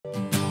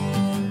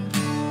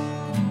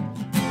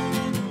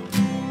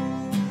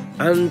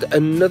And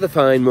another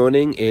fine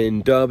morning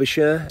in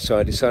Derbyshire, so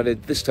I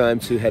decided this time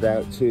to head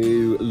out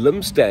to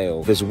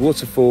Lumsdale. There's a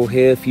waterfall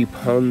here, a few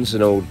ponds,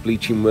 an old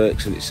bleaching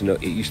works, and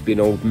it used to be an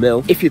old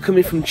mill. If you're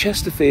coming from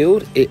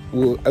Chesterfield, it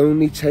will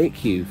only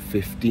take you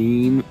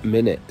 15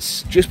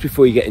 minutes. Just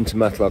before you get into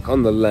Matlock,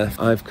 on the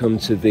left, I've come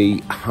to the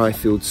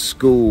Highfield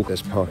School.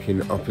 There's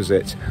parking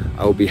opposite.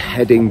 I'll be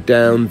heading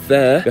down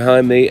there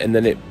behind me, and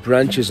then it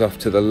branches off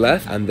to the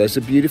left, and there's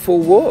a beautiful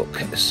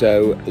walk.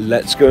 So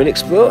let's go and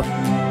explore.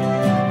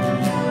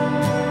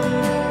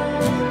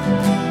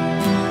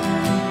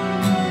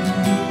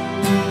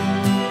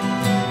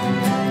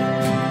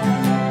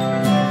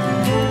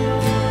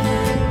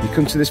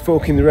 Come to this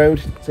fork in the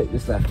road, take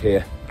this left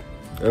here,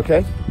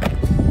 okay?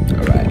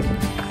 All right.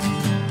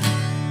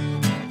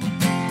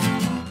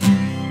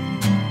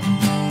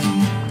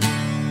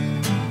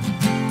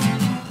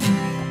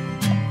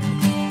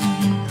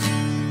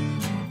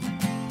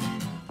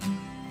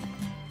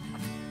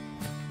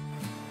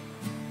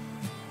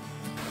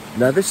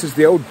 Now this is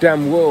the old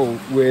dam wall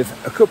with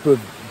a couple of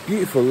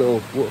beautiful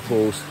little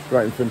waterfalls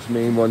right in front of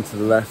me and one to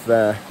the left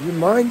there. It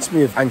reminds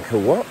me of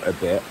Angkor Wat a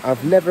bit.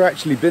 I've never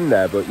actually been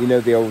there, but you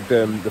know the old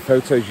the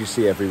photos you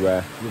see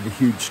everywhere with the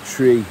huge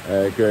tree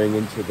going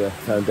into the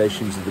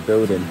foundations of the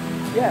building.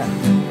 Yeah.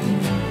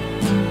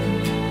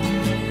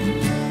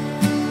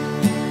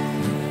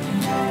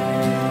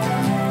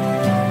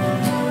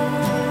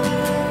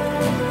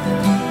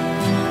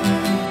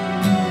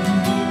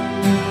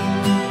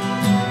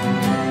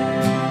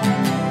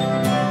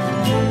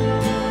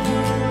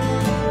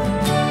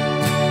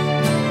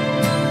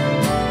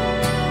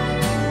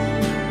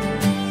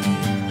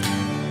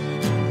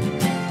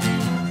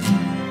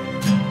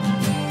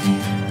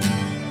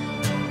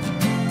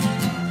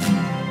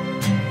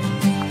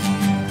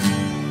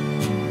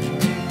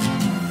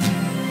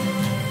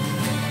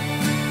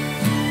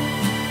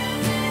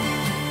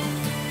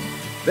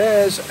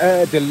 There's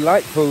a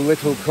delightful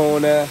little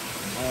corner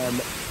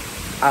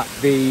at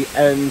the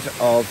end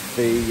of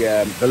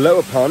the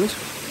lower pond,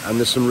 and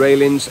there's some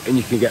railings and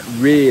you can get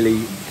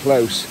really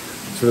close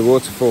to the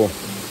waterfall.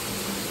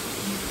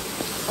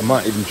 I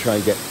might even try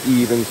and get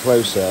even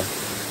closer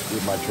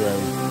with my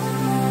drone.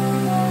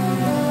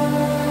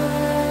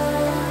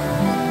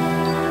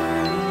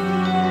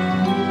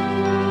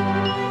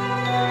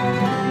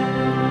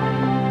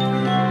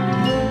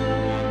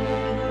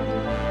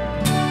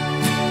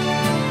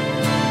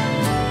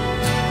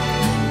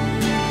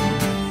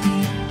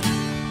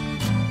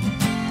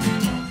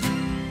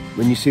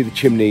 When you see the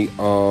chimney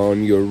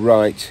on your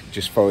right,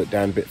 just follow it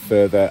down a bit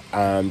further,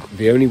 and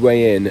the only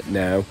way in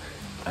now,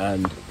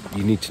 and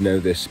you need to know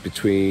this,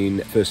 between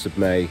 1st of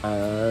May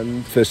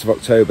and 1st of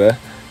October,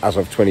 as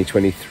of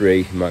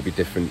 2023, it might be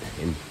different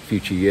in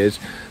future years,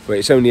 but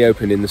it's only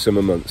open in the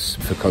summer months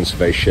for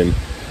conservation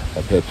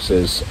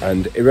purposes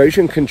and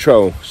erosion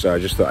control, so I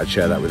just thought I'd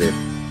share that with you.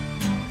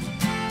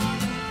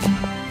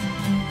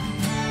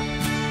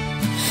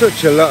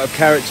 Such a lot of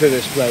character,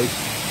 this place.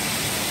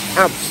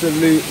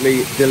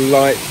 Absolutely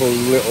delightful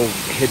little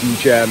hidden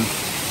gem.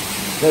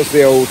 There's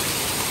the old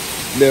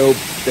mill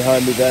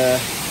behind me there.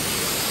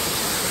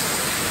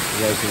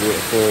 There's the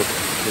waterfall.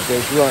 It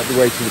goes right the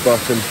way to the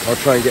bottom. I'll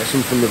try and get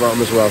some from the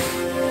bottom as well.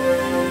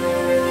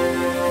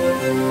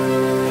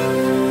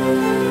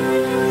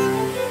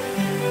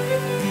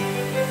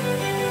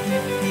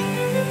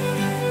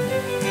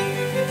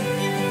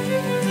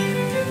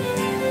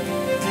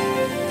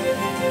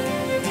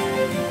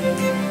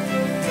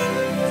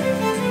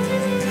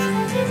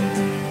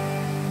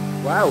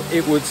 Wow,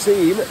 it would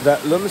seem that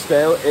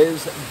Lumsdale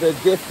is the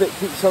gift that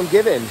keeps on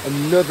giving.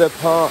 Another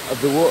part of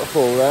the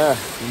waterfall there,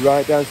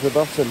 right down to the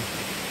bottom.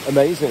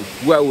 Amazing.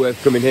 Well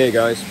worth coming here,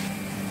 guys.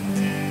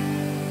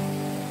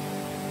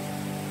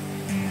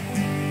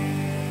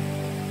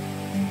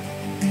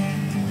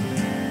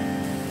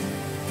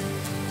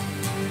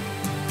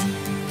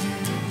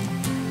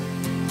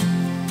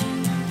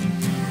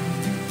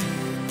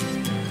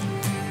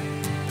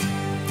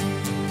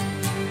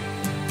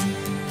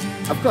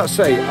 I've got to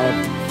say,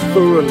 I've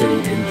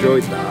thoroughly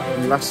enjoyed that.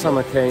 Last time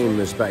I came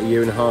was about 1.5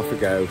 years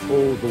ago.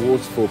 All the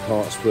waterfall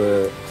parts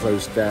were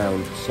closed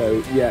down.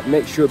 So yeah,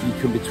 make sure you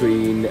come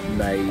between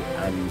May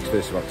and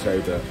 1st of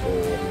October,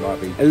 or you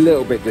might be a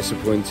little bit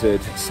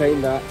disappointed.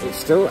 Saying that, it's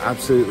still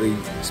absolutely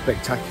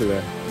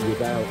spectacular.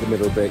 Without the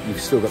middle bit,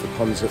 you've still got the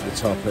ponds at the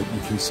top and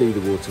you can see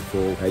the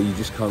waterfall. You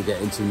just can't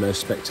get into the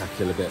most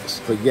spectacular bits.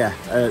 But yeah,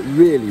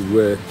 really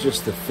worth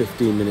just a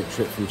 15-minute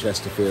trip from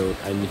Chesterfield,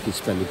 and you can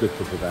spend a good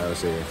couple of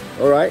hours here.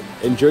 All right,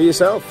 enjoy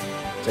yourself.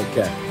 Take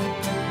care.